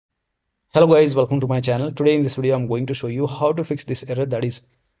Hello guys, welcome to my channel. Today in this video I'm going to show you how to fix this error, that is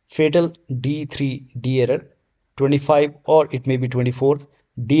fatal D3D error 25, or it may be 24,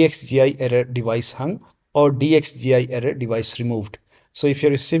 DXGI error device hung, or DXGI error device removed. So if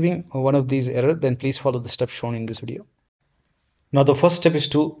you're receiving one of these errors, then please follow the steps shown in this video. Now the first step is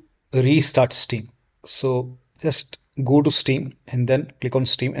to restart Steam. So just go to Steam and then click on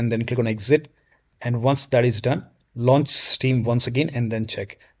Steam and then click on exit, and once that is done, launch Steam once again and then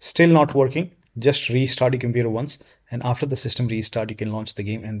check. Still not working, just restart your computer once, and after the system restart you can launch the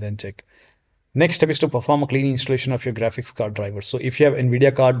game and then check. Next step is to perform a clean installation of your graphics card driver. So if you have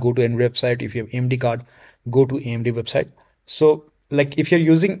Nvidia card, go to Nvidia website. If you have AMD card, go to AMD website. So like if you're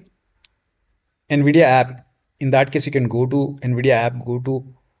using Nvidia app, in that case you can go to Nvidia app, go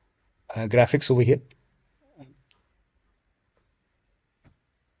to graphics over here,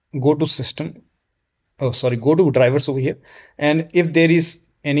 go to system, go to drivers over here, and if there is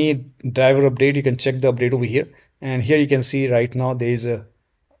any driver update you can check the update over here, and here you can see right now there is a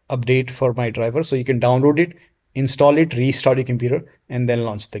update for my driver, so you can download it, install it, restart your computer and then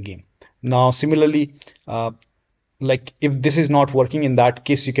launch the game. Now similarly, like if this is not working, in that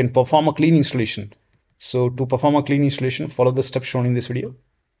case you can perform a clean installation. So to perform a clean installation, follow the steps shown in this video.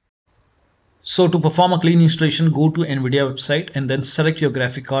 So to perform a clean installation, go to Nvidia website and then select your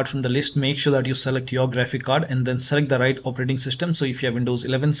graphic card from the list. Make sure that you select your graphic card and then select the right operating system. So if you have Windows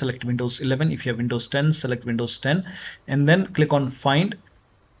 11, select Windows 11. If you have Windows 10, select Windows 10 and then click on Find.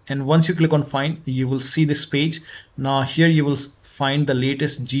 And once you click on Find, you will see this page. Now here you will find the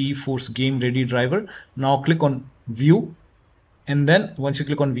latest GeForce Game Ready driver. Now click on View, and then once you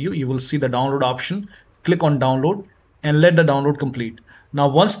click on View, you will see the download option. Click on Download and let the download complete. Now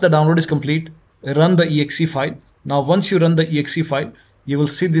once the download is complete, run the exe file. Now once you run the exe file, you will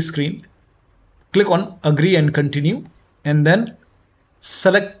see this screen. Click on Agree and Continue, and then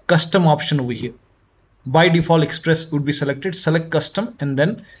select Custom option over here. By default Express would be selected. Select Custom and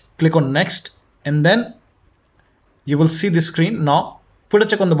then click on Next, and then you will see this screen. Now put a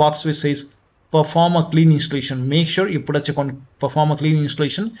check on the box which says Perform a clean installation. Make sure you put a check on Perform a clean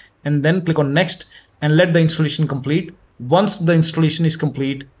installation and then click on Next and let the installation complete. Once the installation is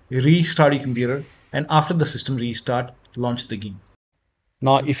complete, restart your computer, and after the system restart, launch the game.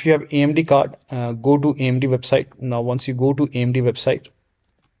 Now if you have AMD card, go to AMD website. Now once you go to AMD website,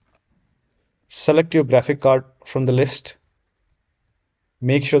 select your graphic card from the list.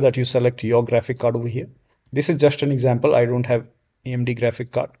 Make sure that you select your graphic card over here. This is just an example. I don't have AMD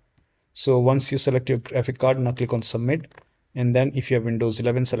graphic card. So once you select your graphic card, now click on Submit. And then if you have Windows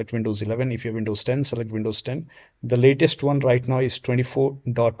 11, select Windows 11. If you have Windows 10, select Windows 10. The latest one right now is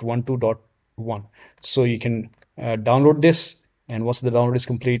 24.12.1. So you can download this, and once the download is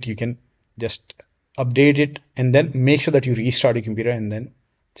complete, you can just update it and then make sure that you restart your computer and then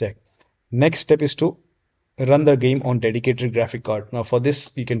check. Next step is to run the game on dedicated graphic card. Now for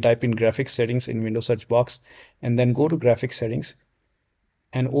this, you can type in graphics settings in Windows search box and then go to graphics settings,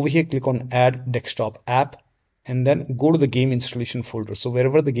 and over here click on Add Desktop App, and then go to the game installation folder. So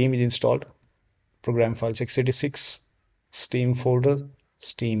wherever the game is installed, program files x86, Steam folder,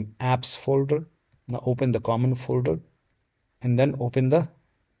 Steam apps folder. Now open the common folder and then open the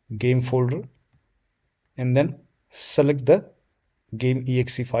game folder and then select the game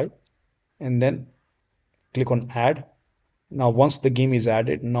exe file and then click on Add. Now once the game is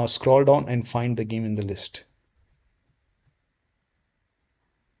added, now scroll down and find the game in the list.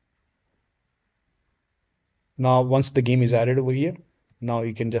 Now once the game is added over here, now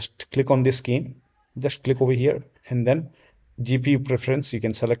you can just click on this game, just click over here, and then GPU preference, you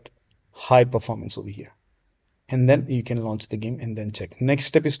can select high performance over here, and then you can launch the game and then check. Next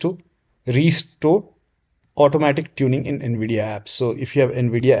step is to restore automatic tuning in Nvidia app. So if you have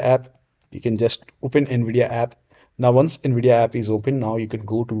Nvidia app, you can just open Nvidia app. Now once Nvidia app is open, now you can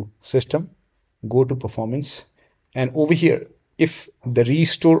go to System, go to Performance, and over here if the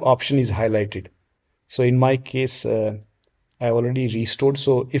restore option is highlighted, so in my case I already restored,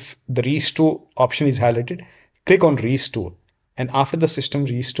 so if the restore option is highlighted, click on Restore, and after the system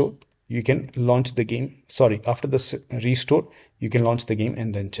restore you can launch the game. After the restore you can launch the game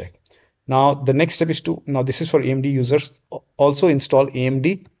and then check. Now the next step is to, now this is for AMD users, also install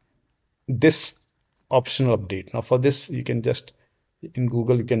AMD this optional update. Now for this, you can just in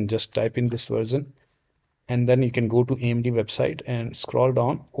Google, you can just type in this version, and then you can go to AMD website and scroll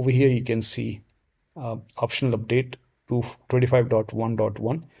down. Over here you can see optional update to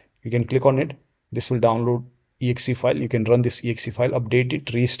 25.1.1. you can click on it. This will download exe file. You can run this exe file, update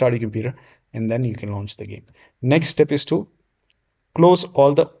it, restart your computer, and then you can launch the game. Next step is to close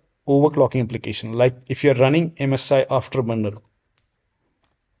all the overclocking application. Like if you're running MSI Afterburner,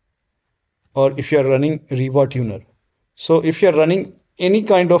 or if you're running Riva Tuner. So if you're running any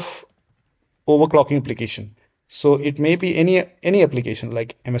kind of overclocking application, so it may be any application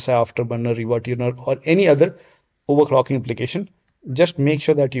like MSI Afterburner, Riva Tuner, or any other overclocking application, just make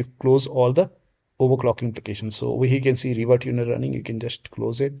sure that you close all the overclocking applications. So over here you can see Riva Tuner running, you can just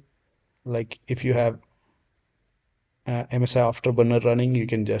close it. Like if you have MSI Afterburner running, you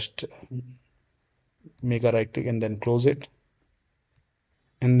can just make a right click and then close it,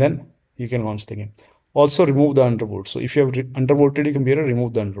 and then you can launch the game. Also remove the undervolt. So if you have undervolted your computer,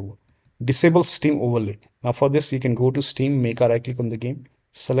 remove the undervolt. Disable Steam overlay. Now for this, you can go to Steam, make a right click on the game,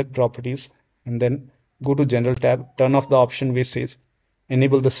 select properties, and then go to General tab, turn off the option which says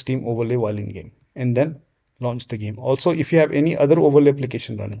enable the Steam overlay while in game, and then launch the game. Also, if you have any other overlay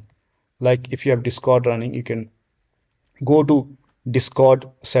application running, like if you have Discord running, you can go to Discord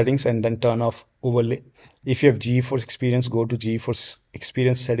settings and then turn off overlay. If you have GeForce Experience, go to GeForce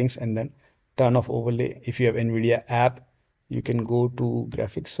Experience settings and then turn off overlay. If you have Nvidia app, you can go to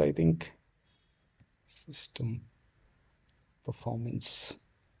graphics, I think, system performance.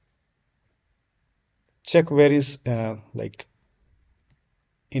 Check where is like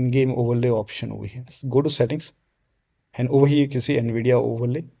in-game overlay option over here. So go to settings, and over here you can see Nvidia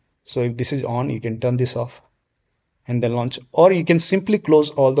overlay. So if this is on, you can turn this off and then launch, or you can simply close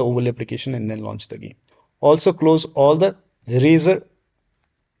all the overlay application and then launch the game. Also close all the Razer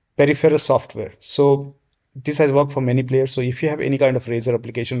peripheral software. So this has worked for many players. So if you have any kind of Razer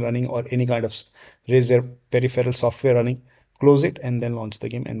application running or any kind of Razer peripheral software running, close it and then launch the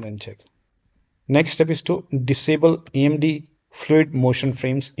game and then check. Next step is to disable AMD fluid motion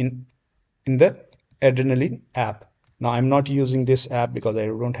frames in the Adrenaline app. Now I'm not using this app because I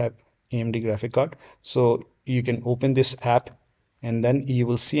don't have AMD graphic card. So you can open this app and then you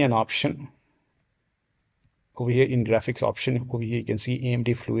will see an option over here in graphics option. Over here you can see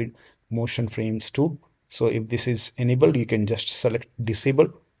AMD fluid motion frames 2. So if this is enabled, you can just select disable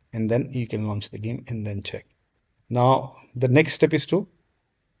and then you can launch the game and then check. Now the next step is to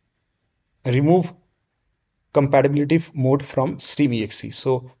remove compatibility mode from Steam exe.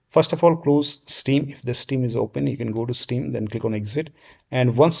 So first of all, close Steam. If the Steam is open, you can go to Steam, then click on exit.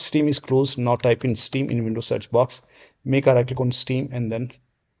 And once Steam is closed, now type in Steam in Windows search box, make a right click on Steam and then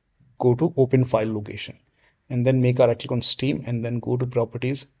go to open file location. And then make a right click on Steam and then go to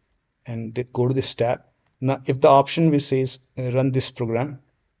properties and go to this tab. Now, if the option which says run this program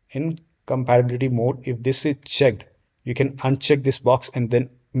in compatibility mode, if this is checked, you can uncheck this box and then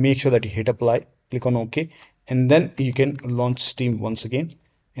make sure that you hit apply, click on OK, and then you can launch Steam once again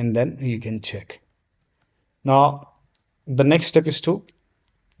and then you can check. Now the next step is to,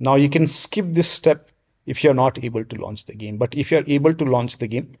 now you can skip this step if you're not able to launch the game, but if you're able to launch the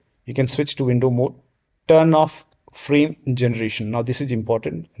game, you can switch to window mode, turn off frame generation. Now this is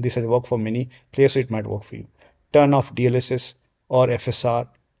important, this has worked for many players, so it might work for you. Turn off DLSS or FSR,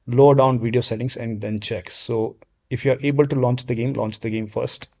 lower down video settings and then check. So if you're able to launch the game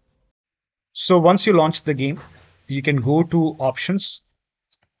first. So once you launch the game, you can go to options,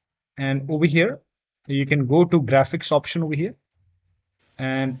 and over here you can go to graphics option over here,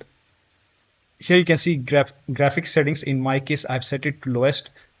 and here you can see graphics settings. In my case, I've set it to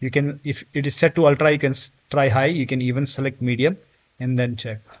lowest. You can, if it is set to ultra, you can try high. You can even select medium and then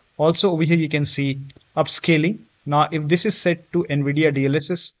check. Also over here you can see upscaling. Now if this is set to Nvidia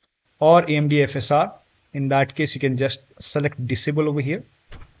DLSS or AMD FSR, in that case you can just select disable over here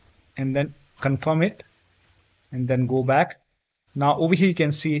and then confirm it and then go back. Now over here you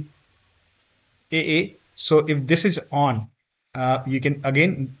can see AA. So if this is on, you can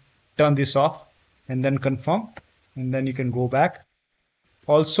again turn this off and then confirm, and then you can go back.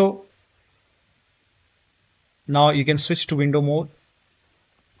 Also now you can switch to window mode.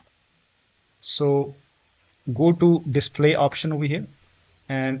 So go to display option over here,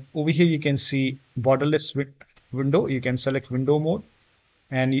 and over here you can see borderless window. You can select window mode,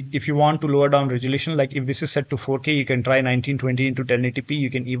 and if you want to lower down resolution, like if this is set to 4K, you can try 1920 into 1080p. You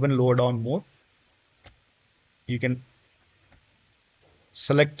can even lower down more. You can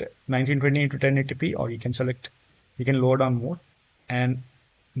select 1920 into 1080p, or you can lower down more, and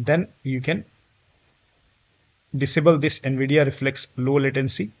then you can disable this Nvidia Reflex low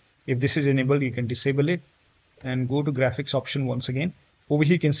latency. If this is enabled, you can disable it and go to graphics option once again. Over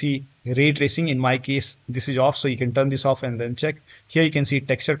here you can see ray tracing. In my case, this is off, so you can turn this off and then check. Here you can see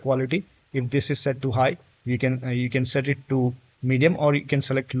texture quality. If this is set to high, you can set it to medium, or you can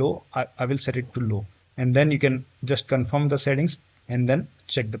select low. I will set it to low, and then you can just confirm the settings and then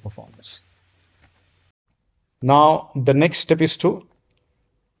check the performance. Now the next step is to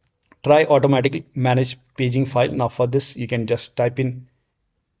try automatically manage paging file. Now for this you can just type in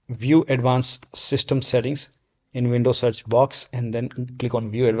view advanced system settings in Windows search box, and then click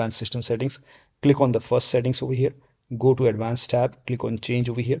on view advanced system settings. Click on the first settings over here, go to advanced tab, click on change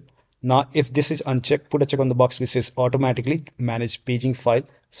over here. Now if this is unchecked, put a check on the box which says automatically manage paging file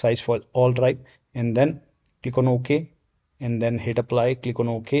size for all drive, and then click on OK, and then hit apply, click on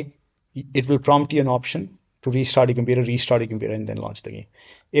OK. It will prompt you an option to restart your computer, and then launch the game.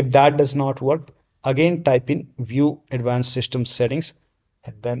 If that does not work, again type in view advanced system settings,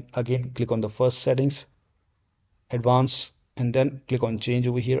 and then again click on the first settings, advanced, and then click on change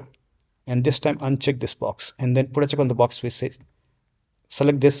over here, and this time uncheck this box, and then put a check on the box which says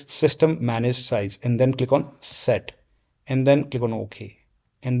select this system manage size, and then click on set, and then click on OK,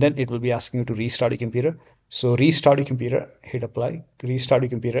 and then it will be asking you to restart your computer. So restart your computer, hit apply, restart your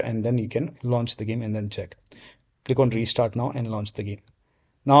computer, and then you can launch the game and then check. Click on restart now and launch the game.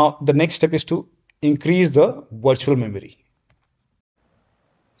 Now the next step is to increase the virtual memory.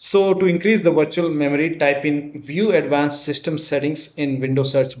 So to increase the virtual memory, type in view advanced system settings in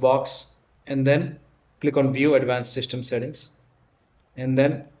Windows search box, and then click on view advanced system settings, and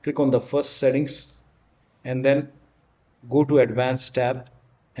then click on the first settings, and then go to advanced tab,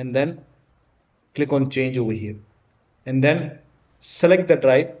 and then click on change over here, and then select the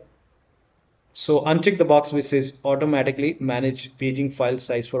drive. So uncheck the box which says automatically manage paging file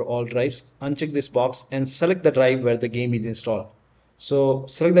size for all drives. Uncheck this box and select the drive where the game is installed. So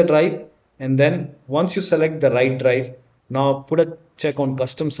select the drive, and then once you select the right drive, now put a check on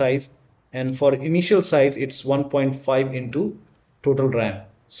custom size, and for initial size it's 1.5 into total RAM.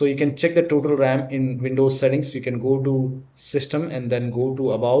 So you can check the total RAM in Windows settings. You can go to system and then go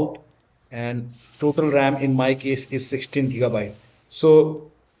to about, and total RAM in my case is 16 gigabyte. So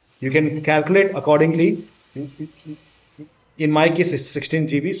you can calculate accordingly. In my case it's 16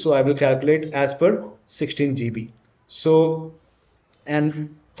 GB, so I will calculate as per 16 GB. So,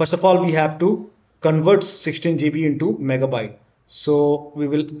 and first of all we have to convert 16 GB into megabyte. So we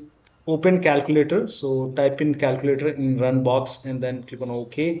will open calculator. So type in calculator in run box, and then click on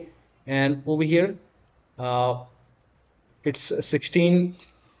OK, and over here it's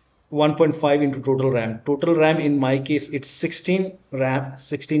 1.5 into total RAM. Total RAM in my case it's 16 RAM,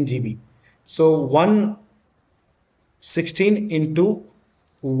 16 GB. So 116 into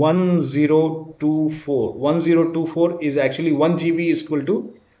 1024 is actually 1 GB is equal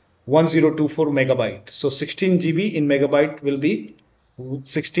to 1024 megabyte. So 16 GB in megabyte will be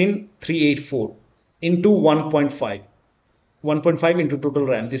 16384 into 1.5. 1.5 into total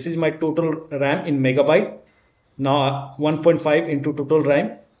RAM. This is my total RAM in megabyte. Now 1.5 into total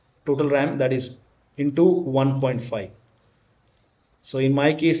RAM, that is into 1.5. So in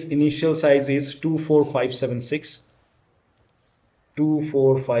my case initial size is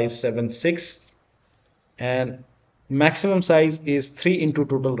 24576, and maximum size is 3 into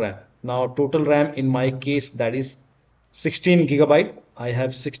total RAM. Now total RAM in my case, that is 16 gigabyte. I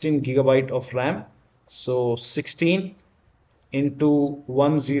have 16 gigabyte of RAM. So 16 into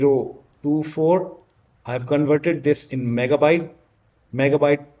 1024, I have converted this in megabyte.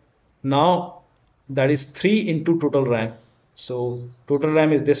 Now that is 3 into total RAM. So total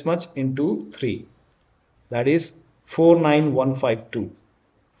RAM is this much into 3, that is 49152.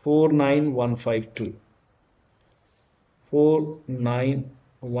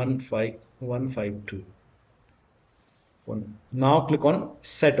 4915152. Now click on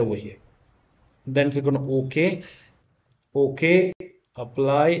set over here, then click on OK, OK,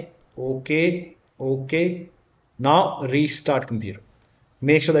 apply, OK, OK. Now restart computer.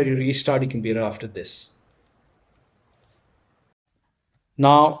 Make sure that you restart your computer after this.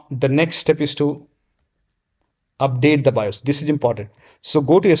 Now the next step is to update the BIOS. This is important. So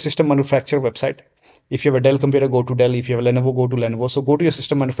go to your system manufacturer website. If you have a Dell computer, go to Dell. If you have a Lenovo, go to Lenovo. So go to your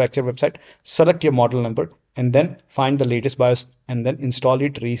system manufacturer website, select your model number, and then find the latest BIOS, and then install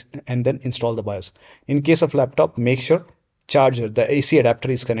it, and then install the BIOS. In case of laptop, make sure charger, the AC adapter,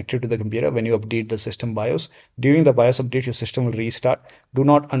 is connected to the computer when you update the system BIOS. During the BIOS update, your system will restart. Do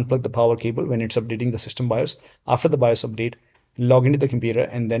not unplug the power cable when it's updating the system BIOS. After the BIOS update, log into the computer,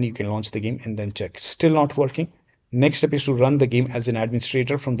 and then you can launch the game and then check. Still not working? Next step is to run the game as an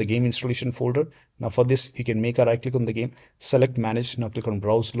administrator from the game installation folder. Now for this, you can make a right click on the game, select manage. Now click on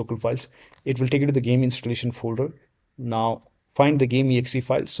browse local files. It will take you to the game installation folder. Now find the game exe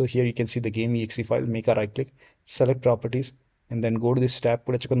file. So here you can see the game exe file. Make a right click, select properties, and then go to this tab,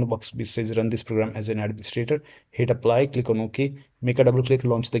 put a check on the box which says run this program as an administrator, hit apply, click on OK, make a double click,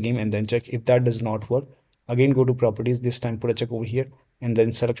 launch the game, and then check. If that does not work, again go to properties. This time put a check over here, and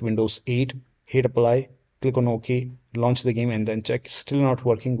then select Windows 8, hit apply, click on OK, launch the game, and then check. Still not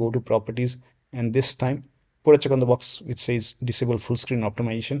working, go to properties, and this time put a check on the box which says disable full screen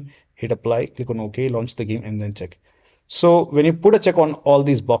optimization, hit apply, click on OK, launch the game, and then check. So when you put a check on all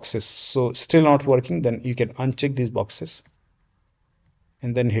these boxes, so still not working, then you can uncheck these boxes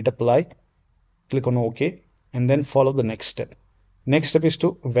and then hit apply, click on OK, and then follow the next step. Next step is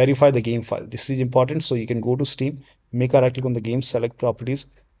to verify the game file. This is important, so you can go to Steam, make a right click on the game, select properties,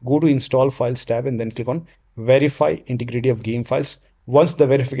 go to install files tab, and then click on verify integrity of game files. Once the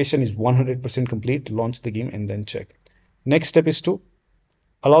verification is 100% complete, launch the game and then check. Next step is to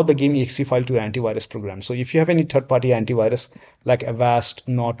allow the game exe file to antivirus program. So if you have any third-party antivirus like Avast,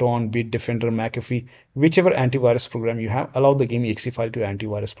 Norton, Bitdefender, McAfee, whichever antivirus program you have, allow the game exe file to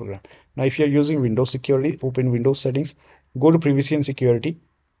antivirus program. Now, if you're using Windows security, open Windows settings, go to privacy and security,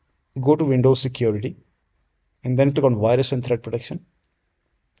 go to Windows security, and then click on virus and threat protection.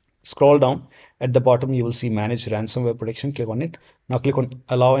 Scroll down. At the bottom, you will see manage ransomware protection. Click on it. Now click on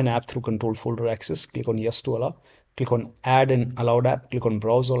allow an app through control folder access. Click on yes to allow. Click on add an allowed app. Click on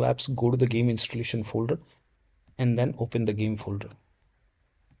browse all apps. Go to the game installation folder and then open the game folder.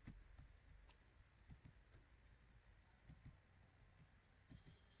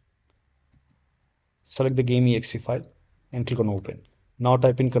 Select the game exe file and click on open. Now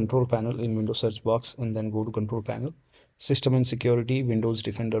type in control panel in Windows search box and then go to control panel, system and security, Windows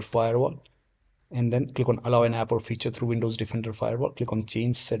Defender firewall, and then click on allow an app or feature through Windows Defender firewall. Click on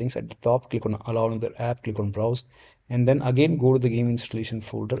change settings at the top, click on allow another app, click on browse, and then again go to the game installation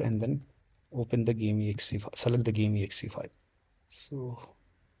folder and then open the game exe file, select the game exe file. So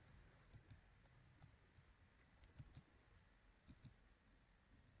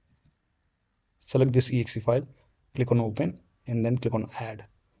select this exe file, click on open, and then click on add.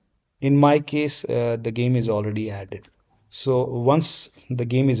 In my case, the game is already added. So once the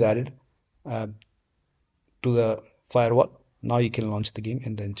game is added to the firewall, now you can launch the game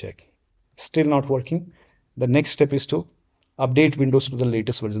and then check. Still not working. The next step is to update Windows to the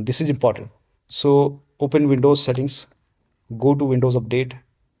latest version. This is important. So open Windows settings, go to Windows Update,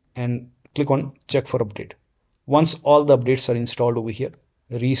 and click on check for update. Once all the updates are installed over here,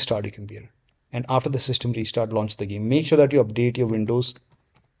 restart your computer. And after the system restart, launch the game. Make sure that you update your Windows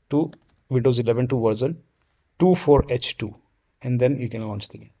to Windows 11 to version 24H2, and then you can launch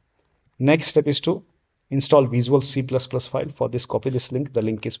the game. Next step is to install Visual C++ file. For this, copy this link. The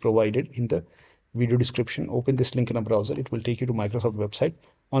link is provided in the video description. Open this link in a browser. It will take you to Microsoft website.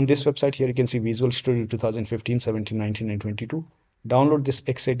 On this website here, you can see Visual Studio 2015, 17, 19, and 22. Download this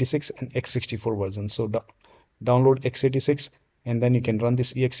x86 and x64 version. So download x86, and then you can run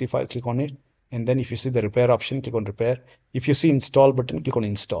this exe file. Click on it. And then if you see the repair option, click on repair. If you see install button, click on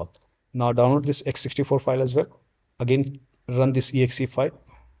install. Now download this x64 file as well. Again, run this exe file.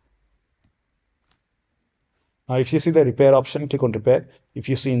 Now if you see the repair option, click on repair. If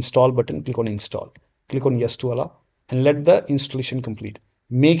you see install button, click on install. Click on yes to allow and let the installation complete.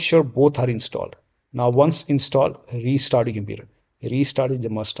 Make sure both are installed. Now once installed, restart your computer. Restart is a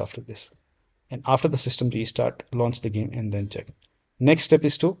must after this. And after the system restart, launch the game and then check. Next step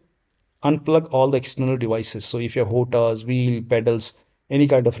is to unplug all the external devices. So if you have HOTAs, wheel, pedals, any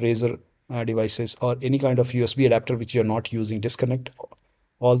kind of Razer devices, or any kind of USB adapter which you're not using, disconnect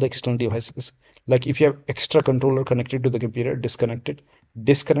all the external devices. Like if you have extra controller connected to the computer, disconnect it.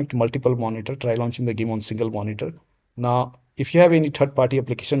 Disconnect multiple monitor. Try launching the game on single monitor. Now, if you have any third-party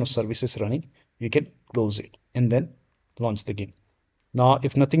application or services running, you can close it and then launch the game. Now,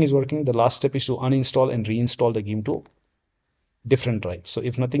 if nothing is working, the last step is to uninstall and reinstall the game to different drive. So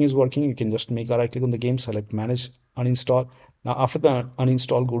if nothing is working, you can just make a right click on the game, select manage, uninstall. Now after the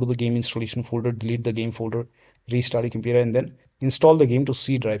uninstall, go to the game installation folder, delete the game folder, restart your computer, and then install the game to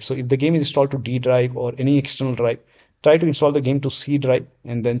C drive. So if the game is installed to D drive or any external drive, try to install the game to C drive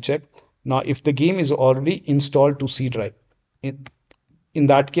and then check. Now if the game is already installed to C drive, in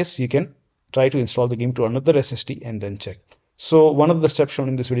that case, you can try to install the game to another SSD and then check. So one of the steps shown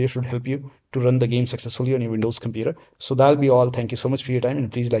in this video should help you to run the game successfully on your Windows computer. So that'll be all. Thank you so much for your time,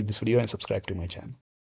 and please like this video and subscribe to my channel.